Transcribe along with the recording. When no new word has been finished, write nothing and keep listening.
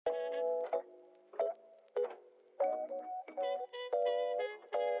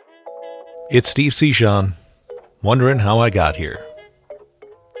It's Steve Sean, wondering how I got here.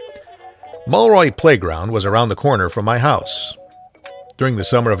 Mulroy Playground was around the corner from my house. During the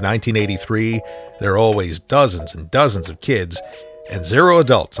summer of 1983, there were always dozens and dozens of kids and 0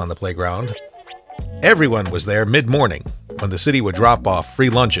 adults on the playground. Everyone was there mid-morning when the city would drop off free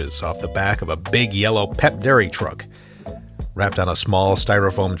lunches off the back of a big yellow Pep Dairy truck. Wrapped on a small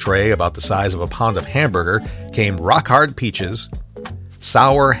styrofoam tray about the size of a pound of hamburger came rock-hard peaches,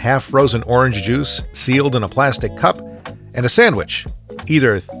 sour, half-frozen orange juice sealed in a plastic cup, and a sandwich,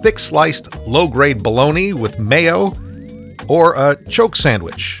 either thick-sliced, low-grade bologna with mayo or a choke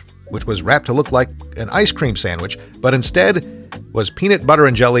sandwich, which was wrapped to look like an ice cream sandwich, but instead was peanut butter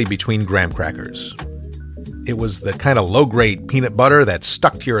and jelly between graham crackers. It was the kind of low-grade peanut butter that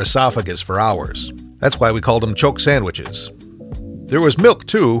stuck to your esophagus for hours. That's why we called them choke sandwiches. There was milk,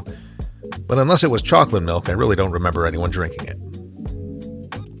 too, but unless it was chocolate milk, I really don't remember anyone drinking it.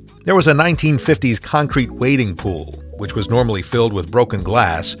 There was a 1950s concrete wading pool, which was normally filled with broken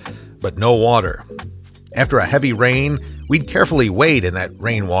glass, but no water. After a heavy rain, we'd carefully wade in that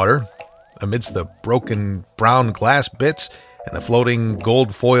rainwater, amidst the broken brown glass bits and the floating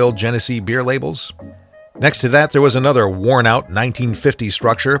gold-foiled Genesee beer labels. Next to that, there was another worn-out 1950s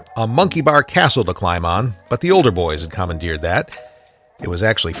structure, a monkey bar castle to climb on, but the older boys had commandeered that. It was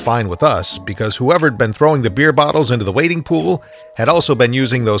actually fine with us, because whoever had been throwing the beer bottles into the wading pool had also been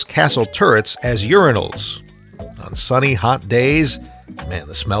using those castle turrets as urinals. On sunny, hot days, man,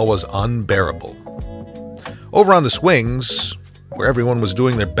 the smell was unbearable. Over on the swings, where everyone was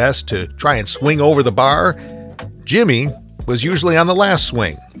doing their best to try and swing over the bar, Jimmy was usually on the last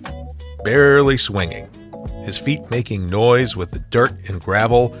swing, barely swinging, his feet making noise with the dirt and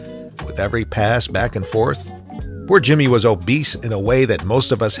gravel with every pass back and forth. Poor Jimmy was obese in a way that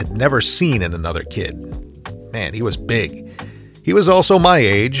most of us had never seen in another kid. Man, he was big. He was also my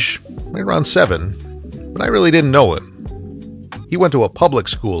age, right around 7, but I really didn't know him. He went to a public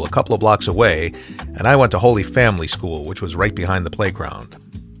school a couple of blocks away, and I went to Holy Family School, which was right behind the playground.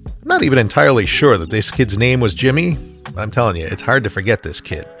 I'm not even entirely sure that this kid's name was Jimmy, but I'm telling you, it's hard to forget this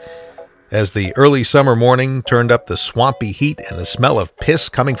kid. As the early summer morning turned up the swampy heat and the smell of piss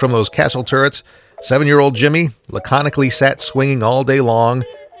coming from those castle turrets, 7-year-old Jimmy laconically sat swinging all day long,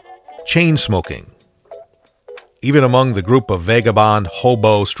 chain-smoking. Even among the group of vagabond,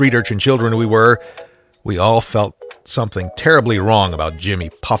 hobo, street urchin children we all felt something terribly wrong about Jimmy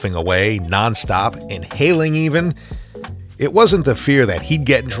puffing away, nonstop, inhaling even. It wasn't the fear that he'd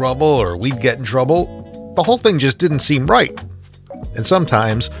get in trouble or we'd get in trouble. The whole thing just didn't seem right. And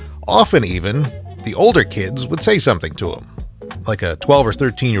sometimes, often even, the older kids would say something to him. Like a 12 or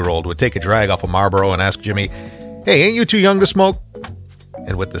 13-year-old would take a drag off a Marlboro and ask Jimmy, "Hey, ain't you too young to smoke?"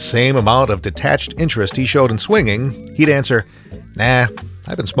 And with the same amount of detached interest he showed in swinging, he'd answer, "Nah,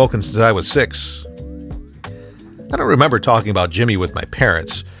 I've been smoking since I was 6. I don't remember talking about Jimmy with my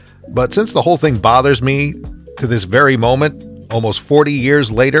parents, but since the whole thing bothers me to this very moment, almost 40 years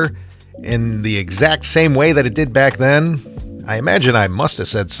later, in the exact same way that it did back then, I imagine I must have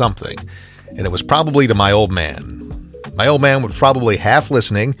said something, and it was probably to my old man. My old man was probably half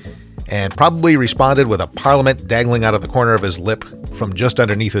listening and probably responded with a parliament dangling out of the corner of his lip from just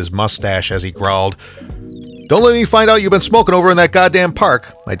underneath his mustache as he growled, "Don't let me find out you've been smoking over in that goddamn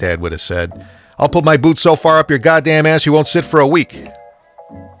park," my dad would have said. "I'll put my boots so far up your goddamn ass you won't sit for a week."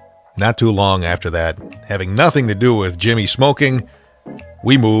 Not too long after that, having nothing to do with Jimmy smoking,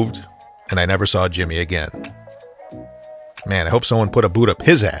 we moved, and I never saw Jimmy again. Man, I hope someone put a boot up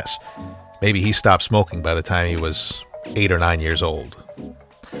his ass. Maybe he stopped smoking by the time he was 8 or 9 years old.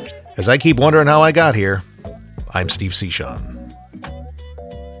 As I keep wondering how I got here, I'm Steve Sean.